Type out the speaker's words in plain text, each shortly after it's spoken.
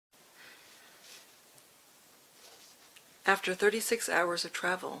After 36 hours of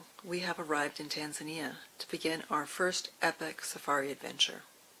travel, we have arrived in Tanzania to begin our first epic safari adventure.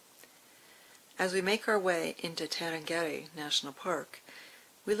 As we make our way into Tarangire National Park,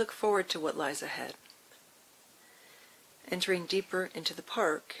 we look forward to what lies ahead. Entering deeper into the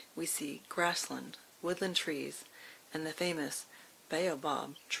park, we see grassland, woodland trees, and the famous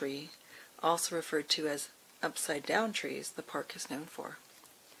baobab tree, also referred to as upside-down trees, the park is known for.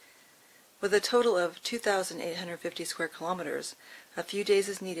 With a total of 2,850 square kilometers, a few days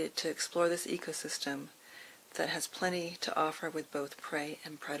is needed to explore this ecosystem that has plenty to offer with both prey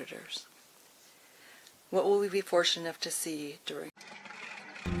and predators. What will we be fortunate enough to see during...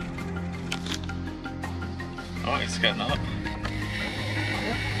 Oh, he's getting up.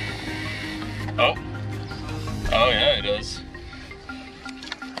 Oh. Oh yeah, he does.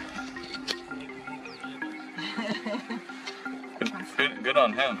 Good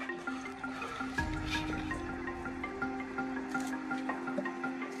on him.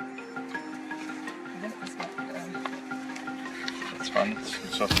 It's fun.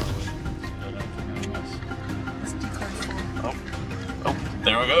 It's just... Oh,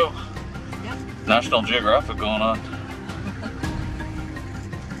 there we go. Yep. National Geographic going on.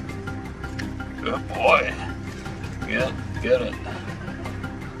 Good boy. Get it.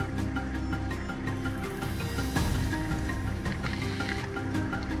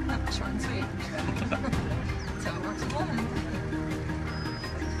 Short and sweet. That's how it works with women.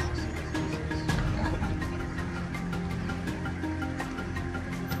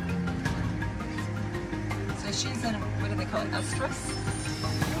 So she's in, what do they call it, estrus?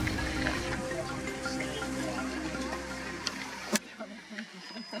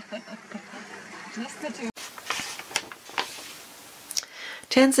 Just the two.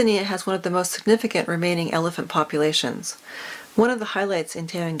 Tanzania has one of the most significant remaining elephant populations. One of the highlights in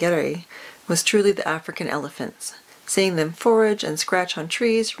Tarangire was truly the African elephants. Seeing them forage and scratch on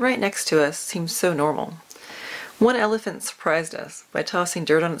trees right next to us seems so normal. One elephant surprised us by tossing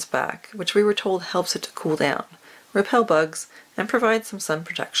dirt on its back, which we were told helps it to cool down, repel bugs, and provide some sun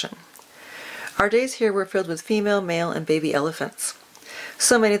protection. Our days here were filled with female, male, and baby elephants.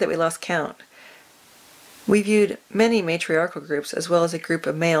 So many that we lost count. We viewed many matriarchal groups as well as a group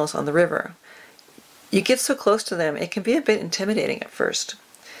of males on the river. You get so close to them, it can be a bit intimidating at first.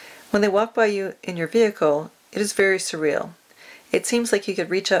 When they walk by you in your vehicle, it is very surreal. It seems like you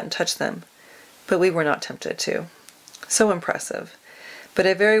could reach out and touch them, but we were not tempted to. So impressive, but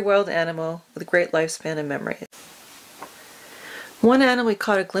a very wild animal with a great lifespan and memory. One animal we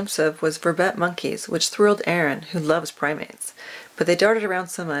caught a glimpse of was vervet monkeys, which thrilled Aaron, who loves primates. But they darted around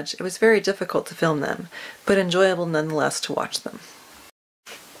so much, it was very difficult to film them, but enjoyable nonetheless to watch them.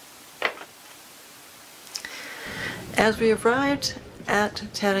 As we arrived at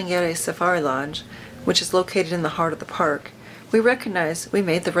Tarangire Safari Lodge, which is located in the heart of the park, we recognized we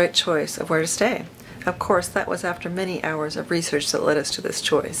made the right choice of where to stay. Of course, that was after many hours of research that led us to this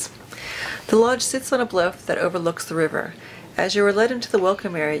choice. The lodge sits on a bluff that overlooks the river. As you are led into the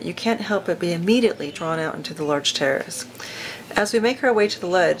welcome area, you can't help but be immediately drawn out into the large terrace. As we make our way to the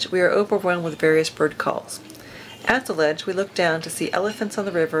ledge, we are overwhelmed with various bird calls. At the ledge, we look down to see elephants on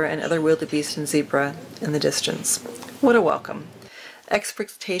the river and other wildebeest and zebra in the distance. What a welcome.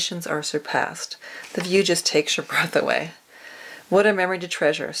 Expectations are surpassed. The view just takes your breath away. What a memory to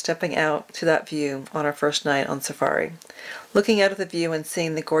treasure, stepping out to that view on our first night on safari. Looking out at the view and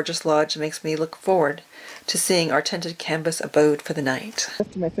seeing the gorgeous lodge makes me look forward to seeing our tented canvas abode for the night.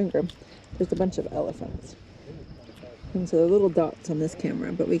 Left of my finger, there's a bunch of elephants. And so they're little dots on this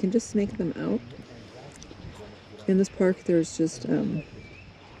camera, but we can just make them out. In this park, there's just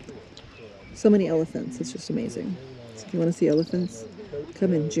so many elephants. It's just amazing. So if you want to see elephants,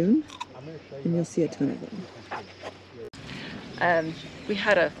 come in June, and you'll see a ton of them. We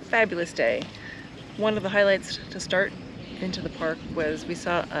had a fabulous day. One of the highlights to start into the park was we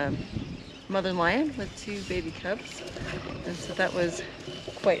saw a mother lion with two baby cubs, and so that was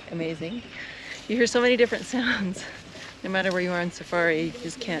quite amazing. You hear so many different sounds. No matter where you are on safari, you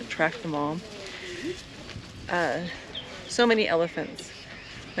just can't track them all. So many elephants.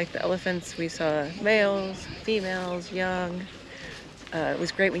 Like the elephants, we saw males, females, young. It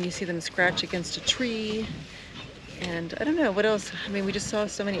was great when you see them scratch against a tree. And I don't know, what else? I mean, we just saw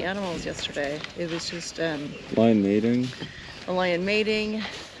so many animals yesterday. It was just... lion mating. A lion mating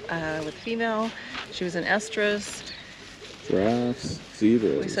with female. She was an estrus. Giraffes,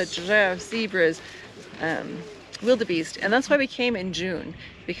 zebras. We saw giraffes, zebras. Wildebeest, and that's why we came in June,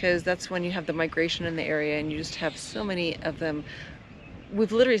 because that's when you have the migration in the area and you just have so many of them.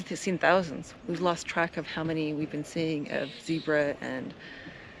 We've literally seen thousands. We've lost track of how many we've been seeing of zebra and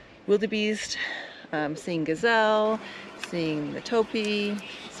wildebeest, seeing gazelle, seeing the topi,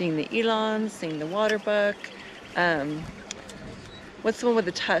 seeing the elands, seeing the waterbuck. What's the one with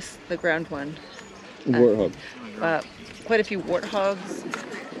the tusk, the ground one? Warthog. Quite a few warthogs.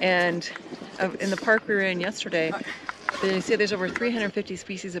 And in the park we were in yesterday, they say there's over 350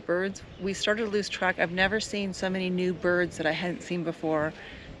 species of birds. We started to lose track. I've never seen so many new birds that I hadn't seen before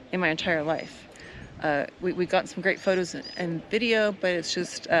in my entire life. We got some great photos and video, but it's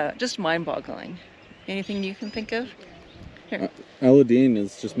just mind-boggling. Anything you can think of? Here. Aladdin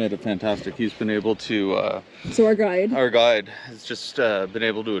has just made it fantastic. He's been able to... So our guide has just been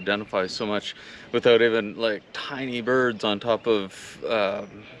able to identify so much without even like tiny birds on top of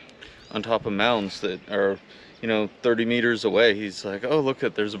mounds that are, you know, 30 meters away. He's like, oh, look,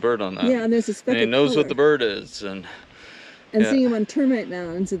 there's a bird on that. Yeah, and there's a speck and he of knows color. what the bird is. And yeah. Seeing them on termite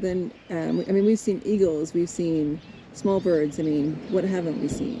mounds, and then, I mean, we've seen eagles, we've seen small birds. I mean, what haven't we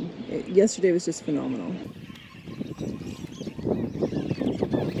seen? Yesterday was just phenomenal.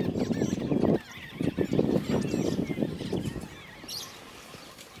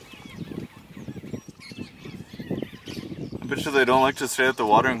 I bet you they don't like to stay at the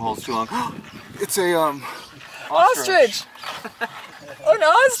watering holes too long. It's a ostrich! Oh, an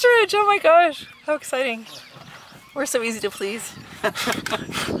ostrich! Oh my gosh, how exciting. We're so easy to please.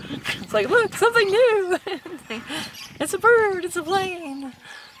 It's like, look, something new! It's a bird, it's a plane.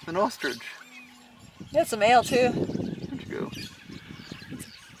 An ostrich. Yeah, it's a male too. Where'd you go?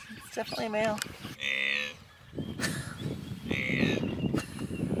 It's definitely a male.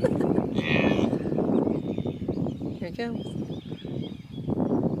 Here it goes.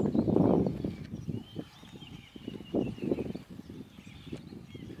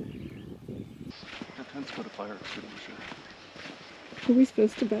 That tent's got a fire extinguisher. Are we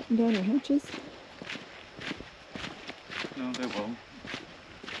supposed to batten down our hatches? No, they will.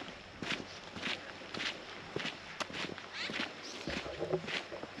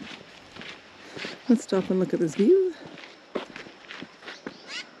 Let's stop and look at this view.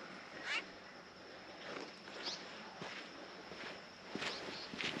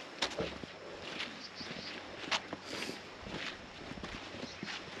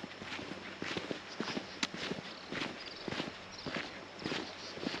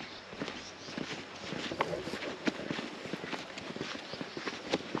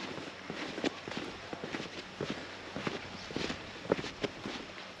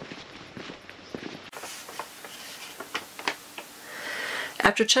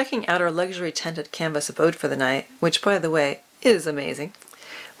 After checking out our luxury tented canvas abode for the night, which by the way, is amazing,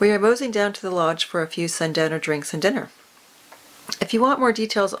 we are moseying down to the lodge for a few sundowner drinks and dinner. If you want more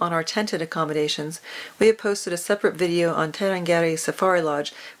details on our tented accommodations, we have posted a separate video on Tarangire Safari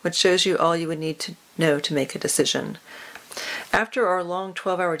Lodge which shows you all you would need to know to make a decision. After our long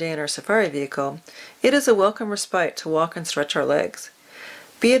 12-hour day in our safari vehicle, it is a welcome respite to walk and stretch our legs.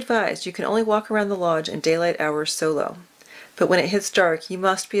 Be advised, you can only walk around the lodge in daylight hours solo. But when it hits dark, you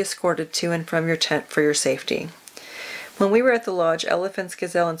must be escorted to and from your tent for your safety. When we were at the lodge, elephants,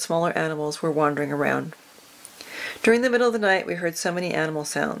 gazelle, and smaller animals were wandering around. During the middle of the night, we heard so many animal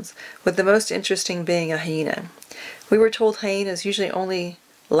sounds, with the most interesting being a hyena. We were told hyenas usually only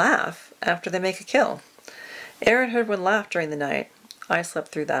laugh after they make a kill. Aaron heard one laugh during the night. I slept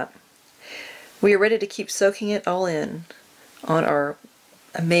through that. We are ready to keep soaking it all in on our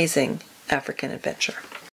amazing African adventure.